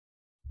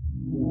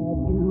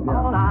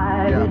All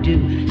I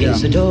do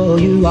is adore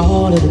you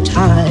all of the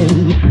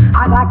time.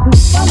 I'd like to.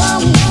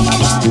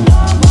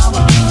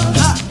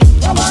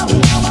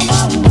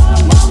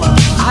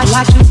 I'd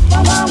like to.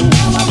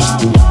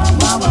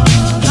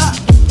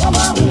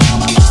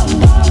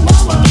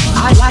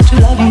 I'd like to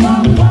love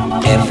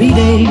you every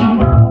day.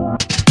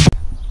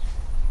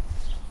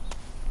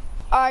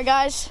 Alright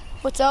guys,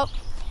 what's up?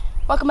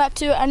 Welcome back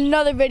to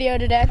another video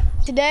today.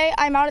 Today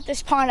I'm out at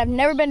this pond I've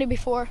never been to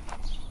before,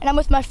 and I'm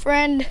with my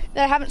friend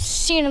that I haven't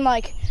seen in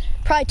like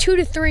probably 2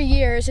 to 3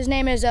 years. His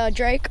name is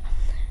Drake,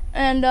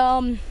 and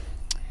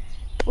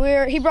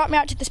he brought me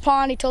out to this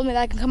pond. He told me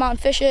that I can come out and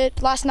fish it.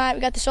 Last night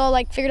we got this all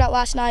like figured out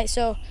last night,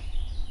 so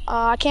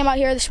I came out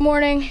here this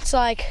morning. It's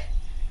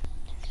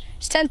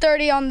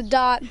 10:30 on the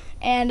dot,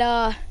 and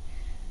I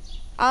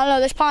don't know,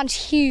 this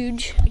pond's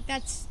huge. Like,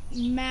 that's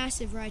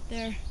massive right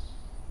there.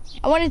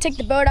 I wanted to take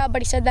the boat out,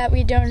 but he said that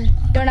we don't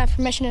have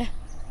permission to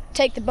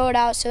take the boat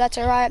out, so that's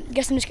all right. I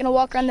guess I'm just gonna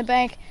walk around the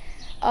bank,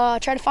 try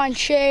to find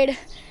shade.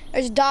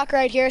 There's a dock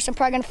right here, so I'm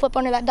probably gonna flip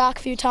under that dock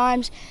a few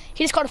times.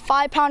 He just caught a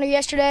 5-pounder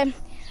yesterday.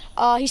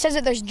 He says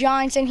that there's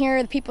giants in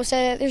here. The people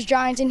say that there's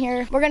giants in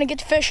here. We're gonna get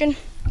to fishing.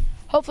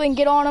 Hopefully we can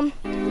get on them.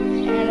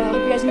 And I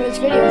hope you guys enjoy this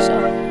video, so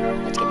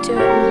let's get to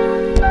it.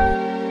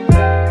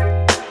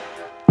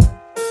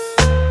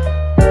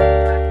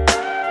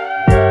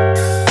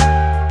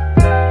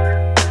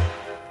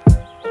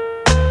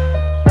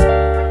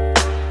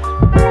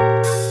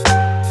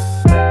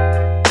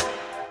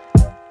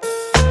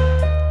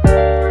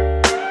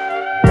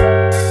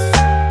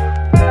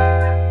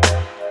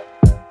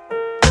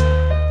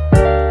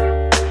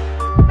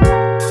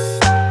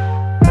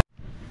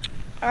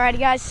 Alrighty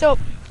guys, so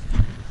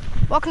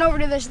walking over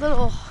to this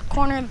little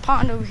corner of the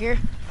pond over here.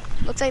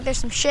 Looks like there's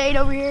some shade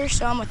over here,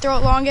 so I'm gonna throw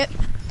it along it.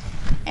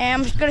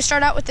 And I'm just gonna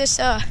start out with this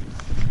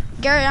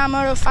Gary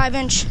Yamamoto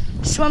 5-inch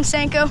swim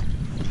Senko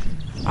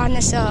on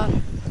this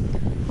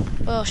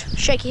little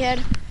shaky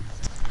head.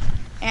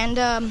 And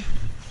I'm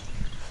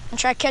gonna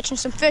try catching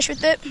some fish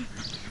with it.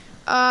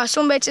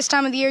 Swim baits this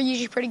time of the year are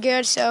usually pretty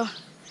good, so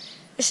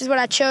this is what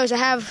I chose. I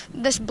have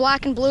this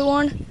black and blue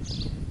one,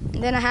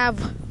 and then I have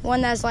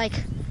one that's like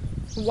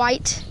a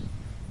white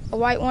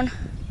one,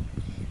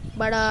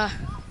 but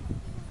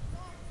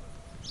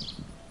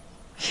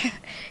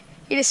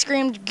he just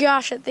screamed,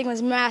 gosh, that thing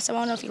was massive. I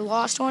don't know if he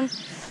lost one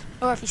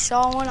or if he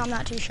saw one, I'm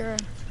not too sure.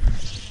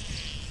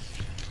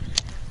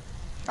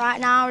 Right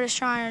now we're just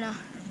trying to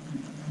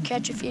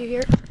catch a few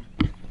here.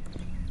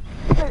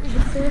 There's a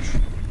fish.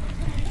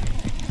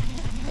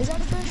 Is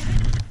that a fish?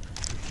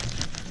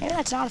 Maybe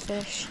that's not a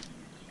fish.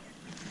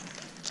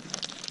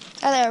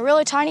 Are they a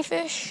really tiny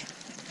fish?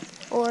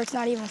 Or it's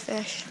not even a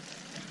fish.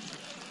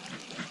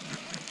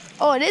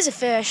 Oh, it is a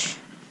fish.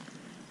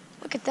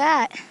 Look at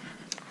that.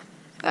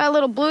 Got a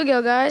little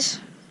bluegill, guys.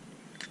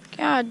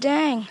 God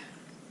dang.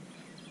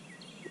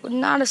 Would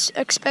not have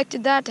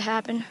expected that to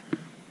happen.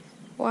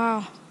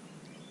 Wow.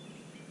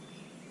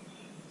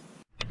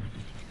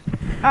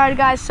 Alright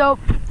guys, so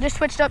just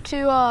switched up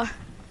to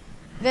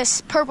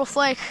this purple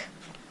flake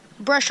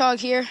brush hog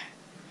here.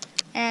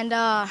 And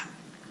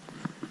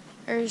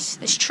there's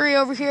this tree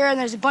over here, and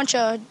there's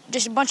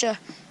just a bunch of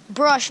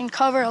brush and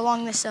cover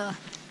along this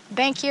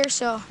bank here.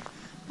 So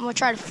I'm gonna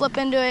try to flip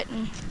into it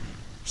and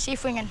see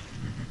if we can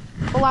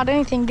pull out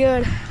anything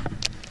good.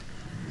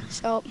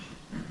 So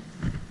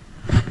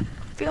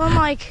feeling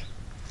like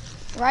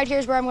right here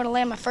is where I'm gonna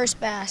land my first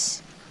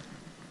bass.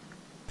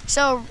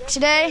 So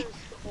today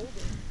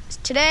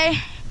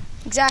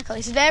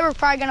we're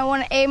probably gonna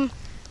want to aim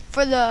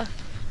for the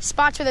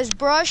spots where there's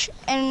brush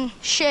and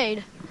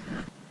shade.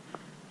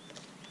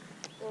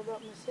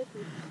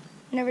 Mississippi.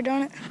 Never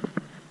done it?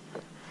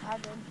 I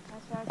did.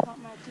 That's why I caught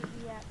my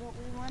TV at. But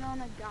we went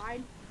on a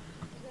guide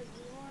because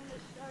we wanted to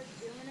start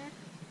doing it,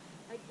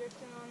 like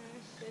drifting on the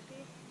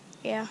Mississippi.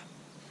 Yeah.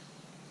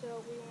 So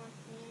me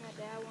and my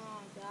dad went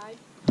on a guide.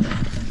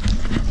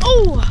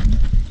 Oh!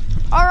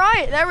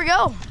 Alright, there we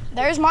go.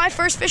 There's my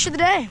first fish of the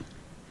day.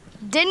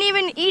 Didn't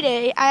even eat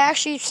it. I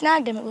actually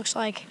snagged him, it looks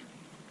like.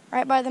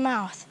 Right by the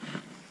mouth.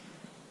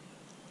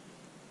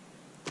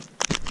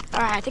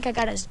 Alright, I think I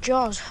got his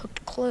jaws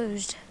hooked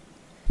closed.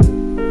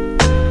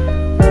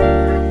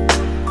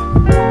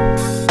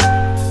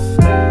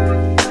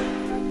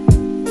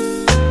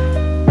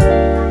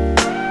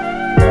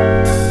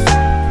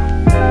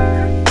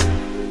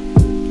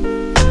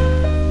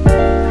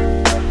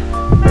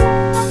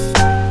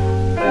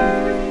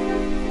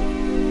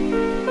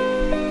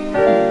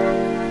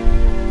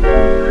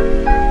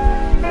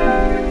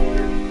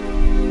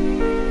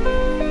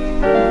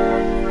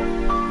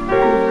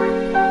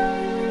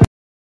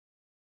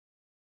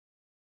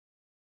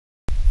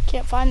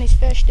 Can't find these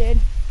fish, dude.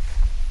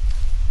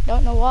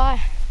 Don't know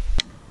why.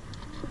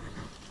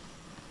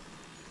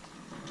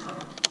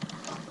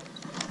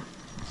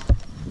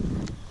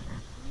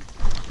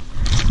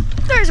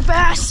 There's a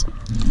bass.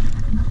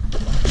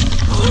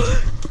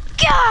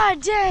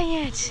 God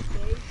dang it.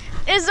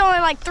 It's only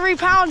like 3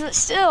 pounds, but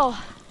still.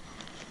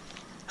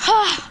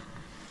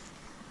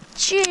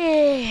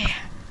 Gee.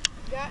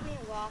 Got any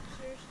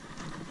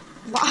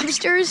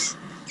Lobsters?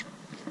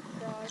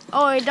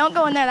 Oh, wait, don't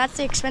go in there. That's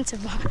the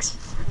expensive box.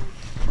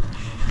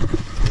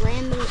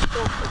 Random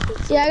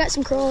stuff. Yeah, I got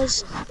some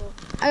crawls.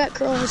 I got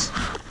crawls.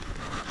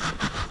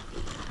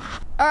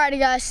 Alrighty,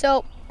 guys.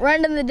 So we're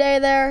ending the day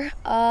there.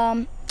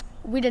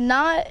 We did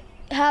not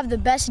have the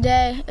best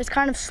day. It's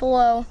kind of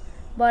slow,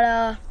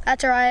 but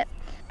that's alright.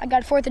 I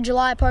got a 4th of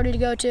July party to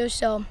go to,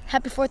 so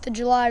happy 4th of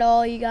July to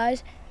all you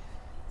guys.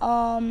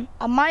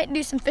 I might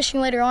do some fishing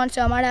later on,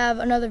 so I might have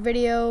another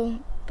video,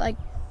 I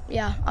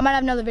might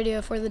have another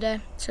video for the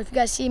day. So if you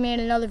guys see me in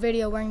another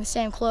video wearing the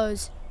same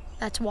clothes,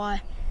 that's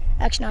why.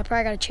 Actually, no, I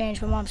probably gotta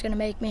change. My mom's gonna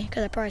make me,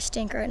 because I probably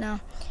stink right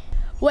now.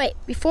 Wait,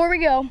 before we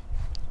go,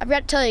 I've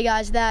got to tell you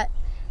guys that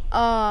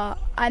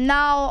I'm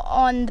now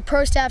on the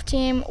pro staff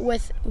team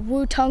with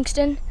Woo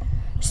Tungsten.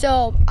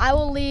 So I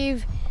will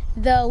leave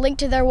the link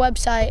to their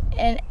website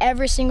in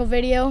every single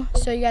video,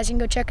 so you guys can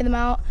go check them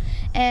out.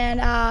 And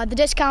the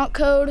discount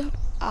code,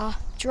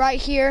 it's right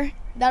here.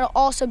 That'll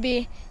also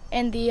be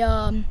in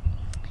the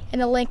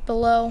link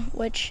below,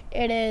 which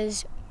it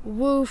is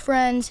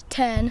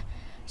WooFriends10.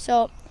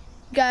 So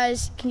you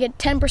guys can get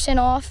 10%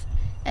 off.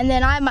 And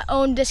then I have my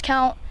own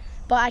discount,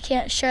 but I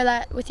can't share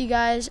that with you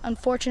guys,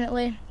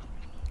 unfortunately.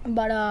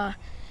 But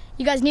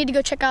you guys need to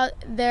go check out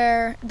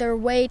their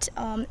weights.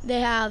 They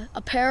have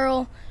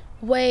apparel,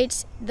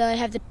 weights. They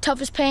have the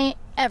toughest paint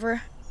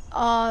ever.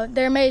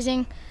 They're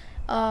amazing.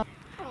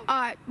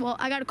 Alright, well,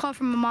 I got a call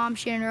from my mom.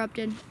 She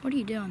interrupted. What are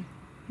you doing?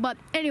 But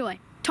anyway,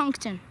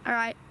 Tungsten.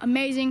 Alright,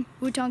 amazing.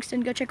 Woo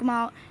Tungsten. Go check them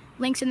out.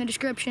 Links in the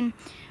description.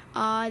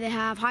 They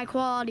have high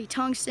quality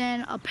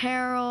tungsten,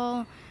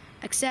 apparel,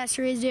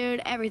 accessories,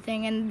 dude,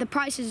 everything. And the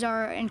prices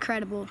are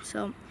incredible.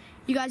 So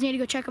you guys need to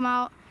go check them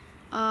out.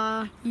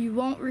 You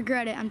won't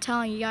regret it, I'm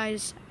telling you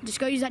guys. Just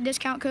go use that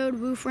discount code,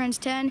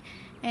 WooFriends10,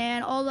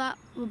 and all that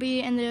will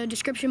be in the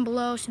description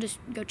below, so just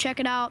go check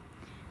it out,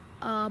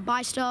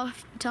 buy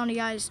stuff. I'm telling you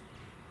guys,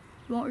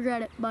 you won't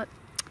regret it. But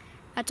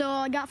that's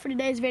all I got for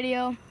today's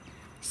video.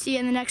 See you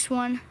in the next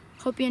one.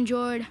 Hope you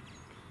enjoyed.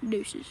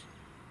 Deuces.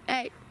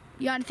 Hey,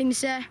 you got anything to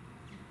say?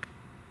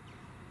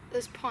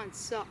 This pond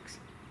sucks.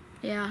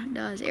 Yeah, it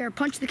does. Here,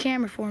 punch the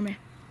camera for me.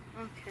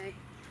 Okay.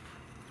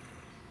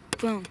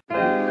 Boom.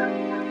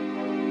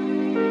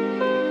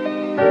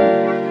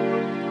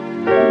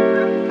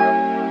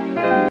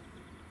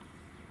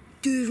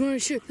 Dude, there's one to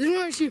shoot. There's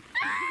one to shoot.